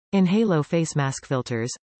Inhalo Face Mask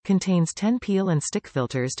Filters contains 10 peel and stick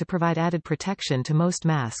filters to provide added protection to most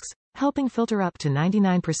masks, helping filter up to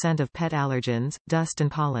 99% of pet allergens, dust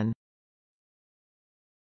and pollen.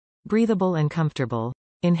 Breathable and Comfortable.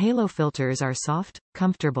 Inhalo filters are soft,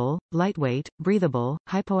 comfortable, lightweight, breathable,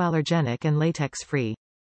 hypoallergenic and latex-free.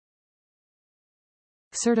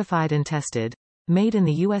 Certified and tested. Made in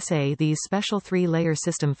the USA, these special 3-layer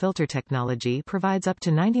system filter technology provides up to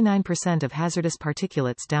 99% of hazardous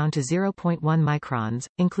particulates down to 0.1 microns,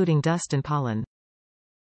 including dust and pollen.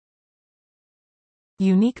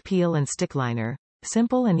 Unique peel and stick liner.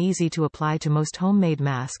 Simple and easy to apply to most homemade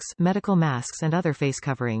masks, medical masks and other face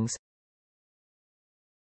coverings.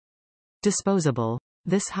 Disposable.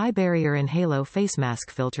 This high-barrier Inhalo face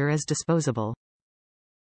mask filter is disposable.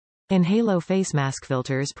 Inhalo face mask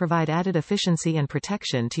filters provide added efficiency and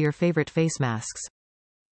protection to your favorite face masks.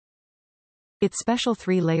 Its special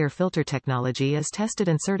 3-layer filter technology is tested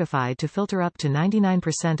and certified to filter up to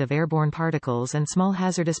 99% of airborne particles and small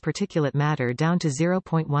hazardous particulate matter down to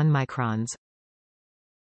 0.1 microns.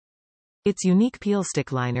 Its unique peel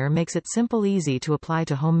stick liner makes it simple easy to apply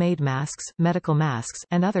to homemade masks, medical masks,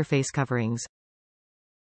 and other face coverings.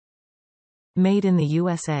 Made in the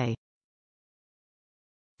USA.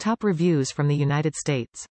 Top reviews from the United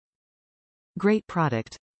States. Great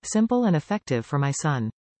product. Simple and effective for my son.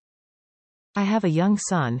 I have a young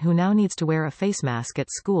son who now needs to wear a face mask at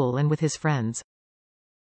school and with his friends.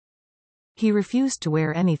 He refused to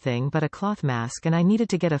wear anything but a cloth mask and I needed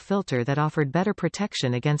to get a filter that offered better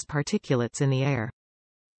protection against particulates in the air.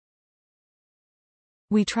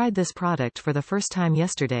 We tried this product for the first time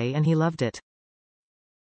yesterday and he loved it.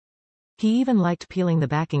 He even liked peeling the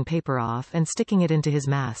backing paper off and sticking it into his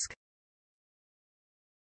mask.